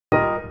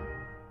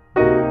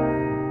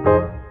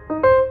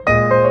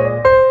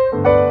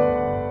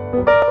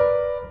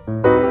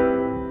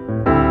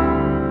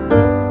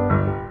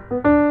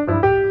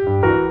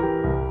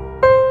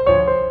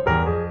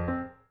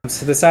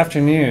So this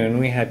afternoon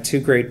we had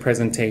two great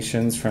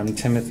presentations from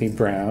Timothy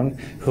Brown,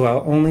 who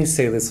I'll only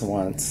say this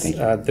once,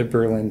 the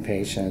Berlin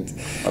patient.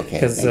 Okay.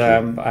 Because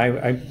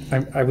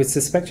I would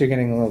suspect you're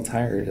getting a little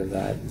tired of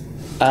that.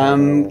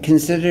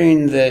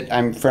 Considering that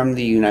I'm from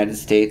the United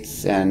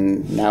States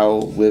and now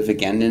live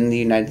again in the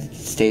United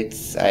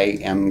States, I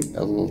am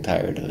a little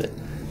tired of it.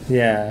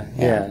 Yeah.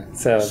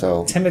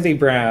 So Timothy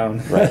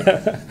Brown, right,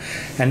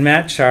 and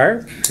Matt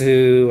Sharp,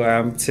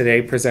 who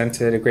today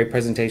presented a great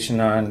presentation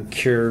on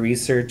cure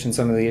research and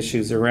some of the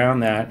issues around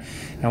that.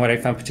 And what I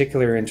found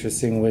particularly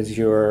interesting was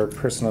your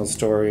personal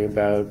story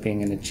about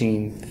being in a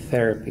gene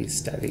therapy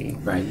study.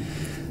 Right.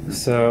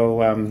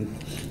 So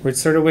we're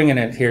sort of winging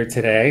it here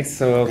today,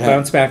 so we'll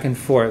bounce back and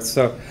forth.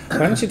 So why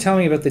don't you tell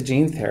me about the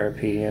gene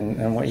therapy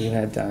and what you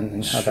had done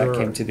and how that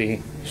came to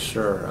be?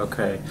 Sure,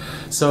 okay.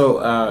 So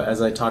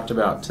as I talked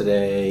about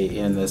today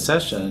in the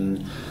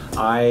session,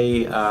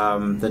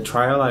 the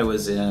trial I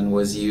was in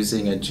was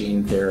using a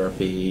gene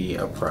therapy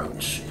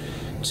approach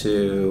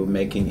to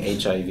making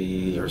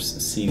HIV or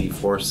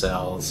CD4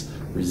 cells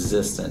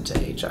resistant to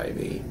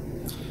HIV.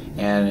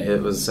 And it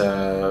was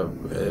a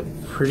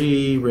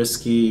pretty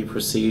risky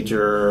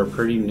procedure,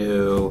 pretty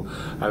new.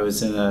 I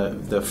was in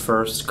the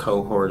first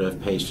cohort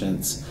of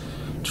patients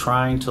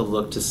trying to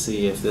look to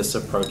see if this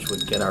approach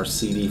would get our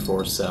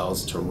CD4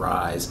 cells to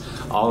rise.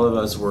 All of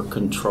us were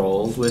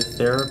controlled with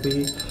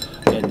therapy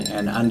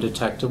and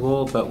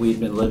undetectable, but we'd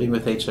been living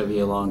with HIV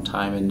a long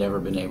time and never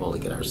been able to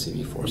get our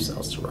CD4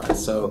 cells to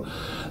rise. So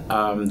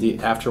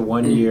after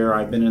 1 year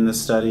I've been in the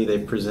study, they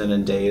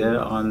presented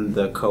data on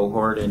the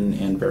cohort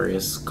in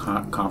various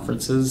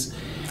conferences,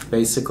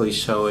 basically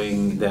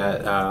showing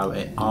that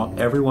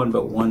everyone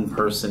but one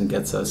person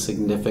gets a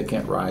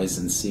significant rise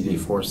in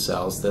CD4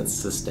 cells that's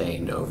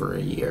sustained over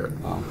a year.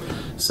 Wow.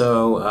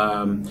 So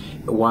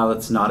while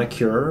it's not a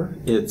cure,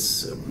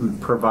 it's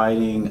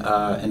providing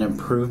an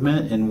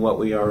improvement in what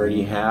we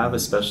already have,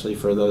 especially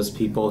for those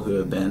people who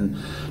have been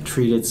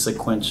treated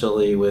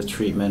sequentially with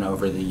treatment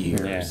over the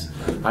years.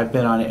 Yeah. I've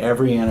been on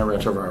every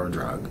antiretroviral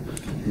drug.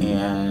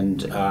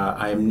 And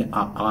I'm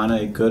on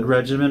a good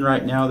regimen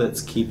right now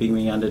that's keeping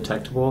me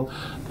undetectable,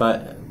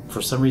 but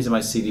for some reason my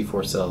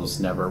CD4 cells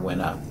never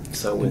went up.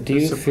 So with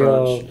this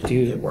approach,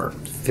 it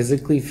worked.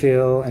 Physically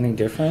feel any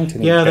different?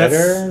 Yeah,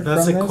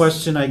 that's a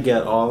question I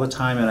get all the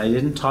time, and I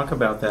didn't talk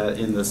about that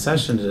in the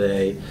session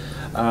today.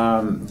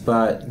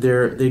 But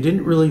they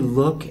didn't really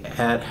look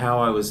at how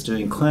I was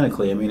doing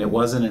clinically. I mean, it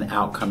wasn't an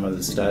outcome of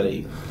the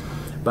study.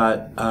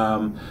 But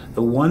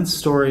the one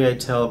story I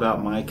tell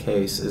about my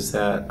case is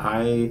that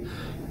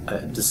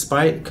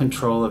despite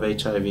control of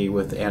HIV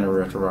with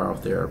antiretroviral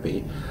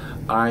therapy,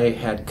 I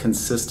had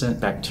consistent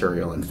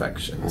bacterial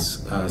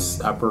infections,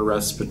 upper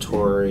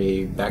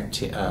respiratory,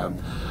 bacterial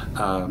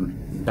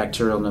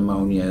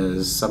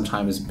pneumonias,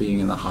 sometimes being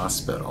in the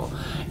hospital.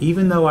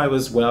 Even though I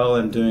was well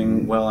and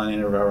doing well on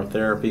antiviral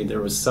therapy, there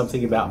was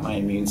something about my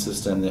immune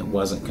system that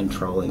wasn't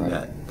controlling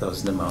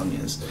those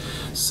pneumonias.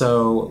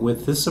 So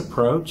with this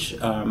approach,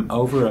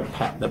 over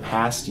the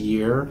past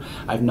year,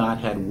 I've not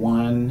had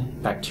one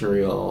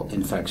bacterial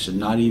infection,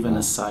 not even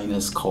a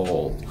sinus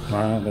cold.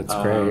 Wow, that's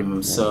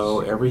great.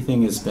 So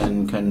everything has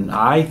been,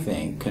 I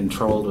think,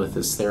 controlled with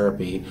this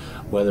therapy.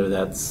 Whether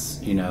that's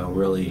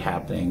really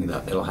happening,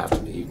 it'll have to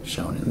be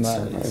shown in the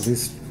studies. At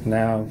least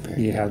now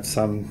you have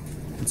some,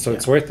 so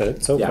it's worth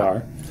it so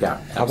far.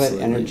 Yeah, how about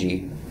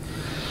energy?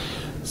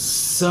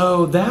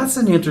 So that's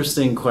an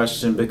interesting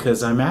question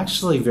because I'm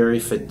actually very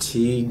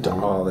fatigued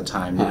all the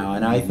time now,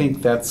 and I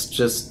think that's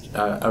just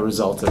a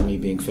result of me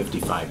being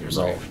 55 years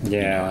old.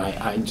 Yeah.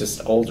 I'm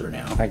just older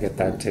now. I get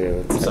that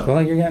too. It's like,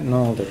 well, you're getting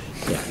older.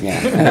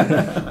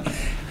 Yeah.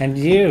 And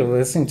you,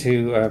 listening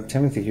to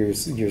Timothy,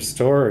 your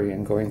story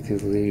and going through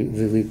the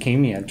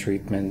leukemia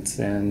treatments,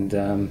 and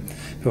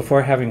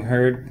before having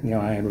heard,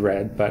 I had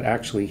read, but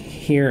actually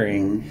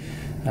hearing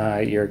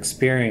your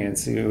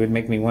experience, it would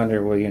make me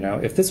wonder, well,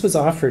 if this was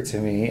offered to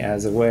me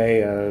as a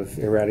way of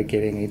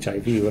eradicating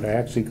HIV, would I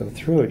actually go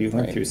through it? You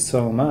went through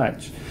so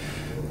much.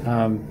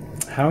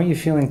 How are you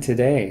feeling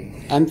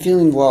today? I'm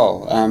feeling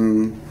well.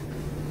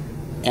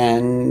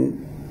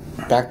 And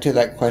back to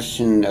that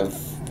question of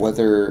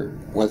whether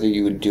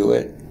you would do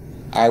it,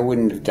 I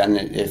wouldn't have done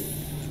it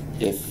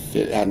if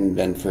it hadn't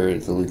been for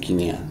the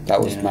leukemia.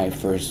 That was my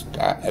first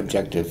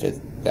objective at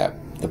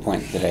the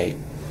point that I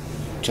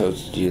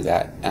chose to do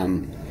that.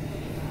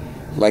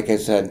 Like I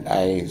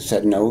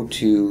said no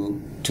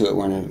to it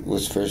when it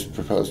was first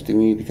proposed to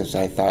me because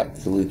I thought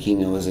the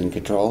leukemia was in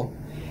control,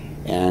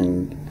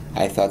 and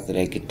I thought that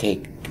I could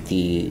take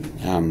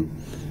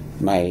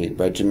my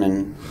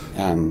regimen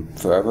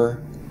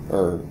forever,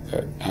 or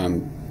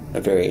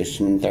a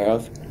variation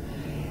thereof,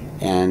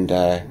 and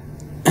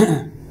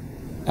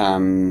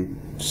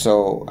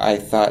so I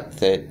thought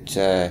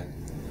that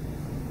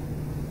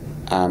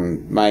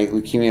my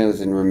leukemia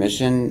was in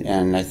remission,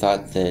 and I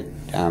thought that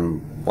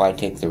why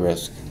take the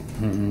risk?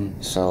 Mm-hmm.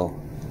 So,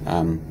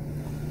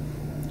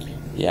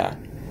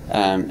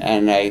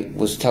 and I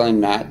was telling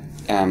Matt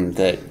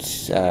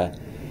that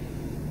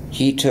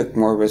he took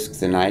more risk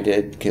than I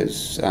did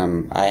because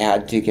I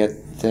had to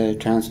get the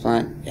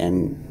transplant,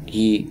 and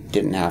he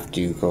didn't have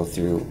to go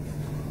through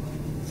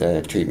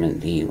the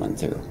treatment that he went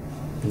through.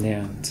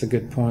 Yeah, it's a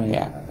good point.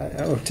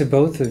 Yeah. To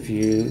both of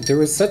you, there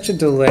was such a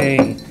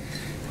delay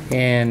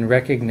in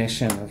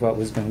recognition of what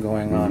was been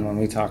going on when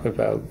we talk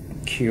about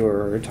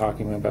cure or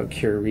talking about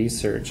cure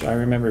research. I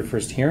remember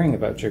first hearing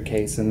about your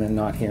case and then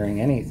not hearing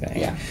anything.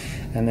 Yeah.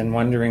 And then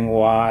wondering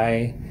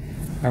why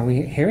are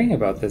we hearing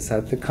about this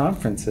at the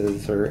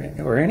conferences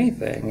or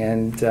anything?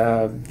 And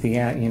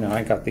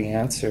I got the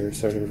answer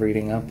sort of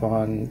reading up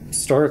on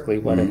historically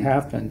what had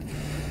happened.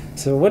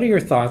 So what are your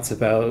thoughts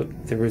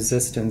about the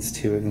resistance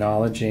to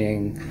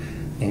acknowledging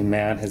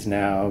Matt has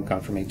now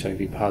gone from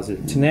HIV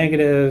positive to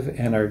negative,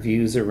 and our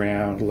views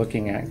around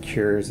looking at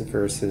cures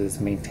versus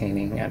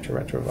maintaining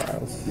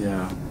antiretrovirals?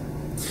 Yeah.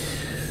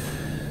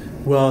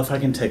 Well, if I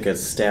can take a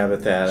stab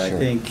at that, Sure.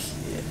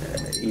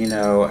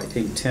 I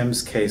think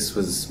Tim's case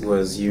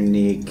was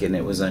unique, and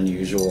it was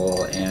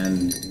unusual,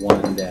 and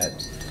one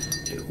that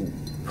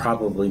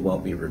probably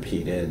won't be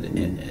repeated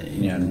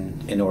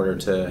in order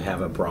to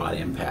have a broad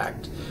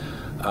impact.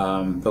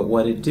 But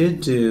what it did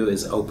do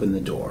is open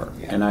the door,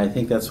 and I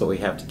think that's what we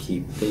have to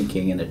keep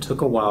thinking, and it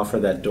took a while for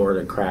that door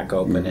to crack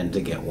open and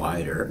to get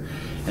wider,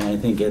 and I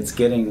think it's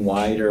getting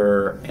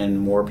wider and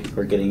more people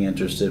are getting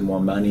interested,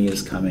 more money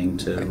is coming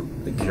to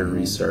the cure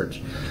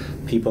research.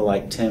 People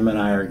like Tim and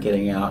I are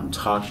getting out and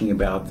talking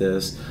about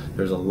this.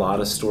 There's a lot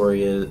of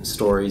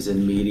stories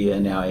in media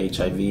now,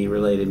 HIV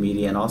related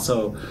media, and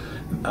also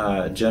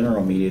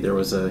general media. There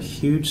was a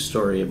huge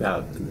story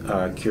about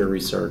cure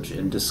research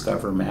in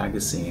Discover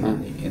magazine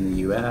in the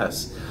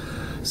US.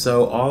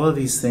 So all of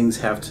these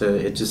things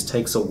it just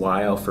takes a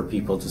while for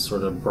people to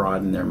sort of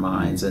broaden their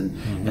minds, and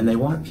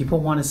people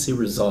want to see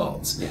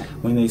results. Yeah.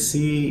 When they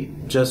see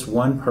just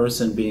one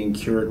person being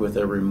cured with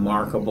a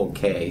remarkable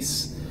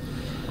case,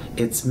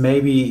 it's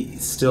maybe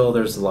still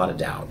there's a lot of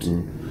doubt.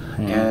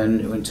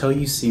 And until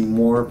you see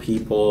more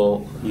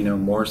people,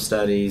 more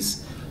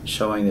studies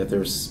showing that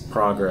there's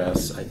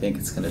progress, I think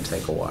it's going to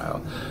take a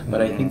while.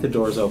 But I think the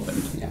door's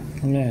opened.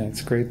 Yeah,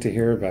 it's great to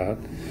hear about.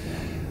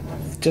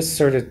 Just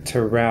sort of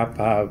to wrap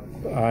up,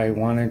 I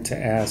wanted to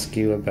ask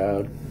you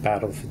about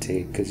battle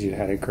fatigue, because you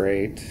had a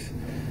great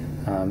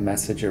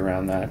message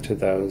around that to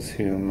those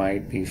who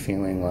might be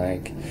feeling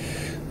like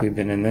we've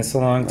been in this a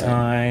long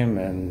time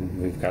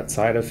and we've got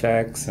side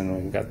effects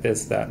and we've got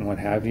this, that, and what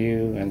have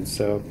you. And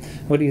so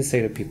what do you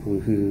say to people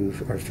who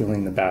are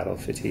feeling the battle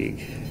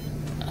fatigue?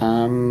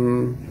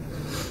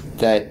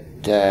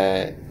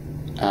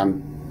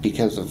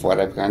 Because of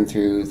what I've gone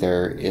through,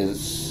 there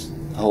is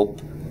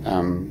hope.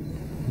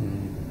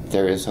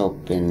 There is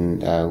hope,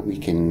 and we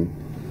can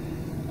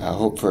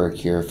hope for a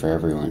cure for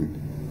everyone,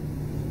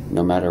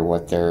 no matter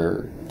what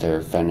their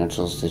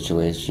financial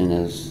situation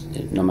is,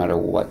 no matter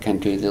what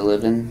country they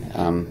live in,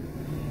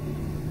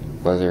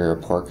 whether a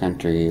poor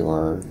country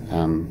or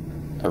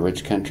a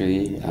rich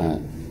country.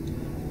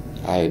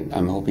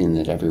 I'm hoping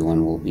that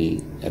everyone will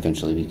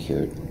eventually be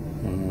cured.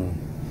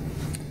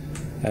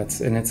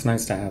 And it's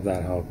nice to have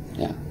that hope.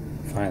 Yeah.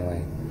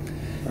 Finally.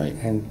 Right.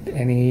 And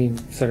any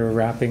sort of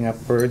wrapping up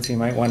words you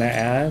might want to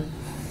add?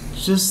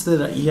 Just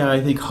that,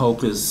 I think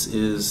hope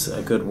is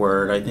a good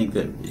word. I think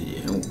that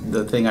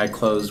the thing I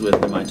closed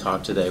with in my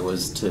talk today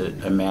was to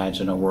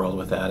imagine a world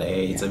without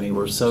AIDS. I mean,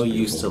 we're so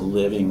used to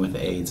living with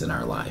AIDS in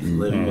our life,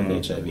 living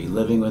with HIV,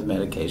 living with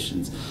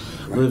medications,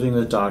 living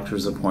with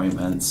doctor's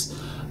appointments.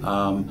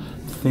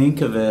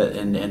 Think of it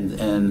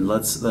and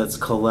let's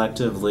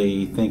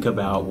collectively think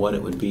about what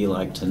it would be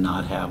like to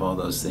not have all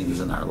those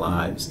things in our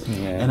lives.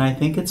 And I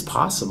think it's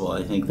possible.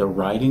 I think the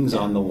writing's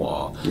on the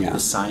wall. The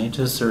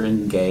scientists are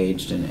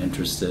engaged and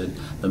interested.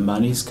 The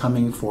money's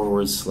coming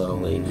forward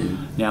slowly.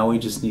 Now we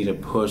just need a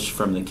push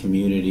from the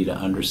community to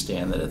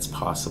understand that it's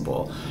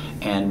possible,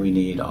 and we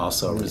need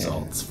also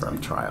results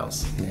from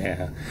trials.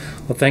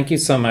 Well, thank you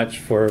so much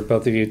for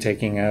both of you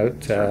taking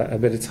out a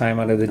bit of time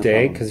out of the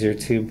day, because you're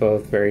two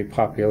both very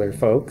popular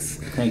folks.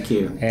 Thank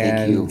you.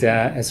 And thank you.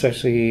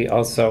 Especially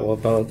also, well,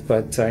 both,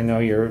 but I know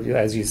you're,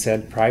 as you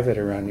said, private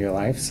around your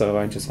life, so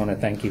I just want to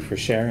thank you for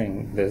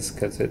sharing this,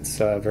 because it's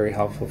very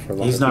helpful for a lot of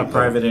people. He's not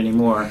private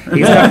anymore.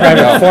 He's not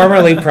private,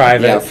 formerly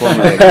private. Yeah,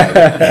 formerly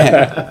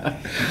private.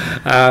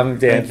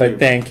 Dan, but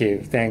thank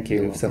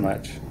you so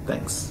much.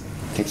 Thanks.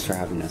 Thanks for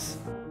having us.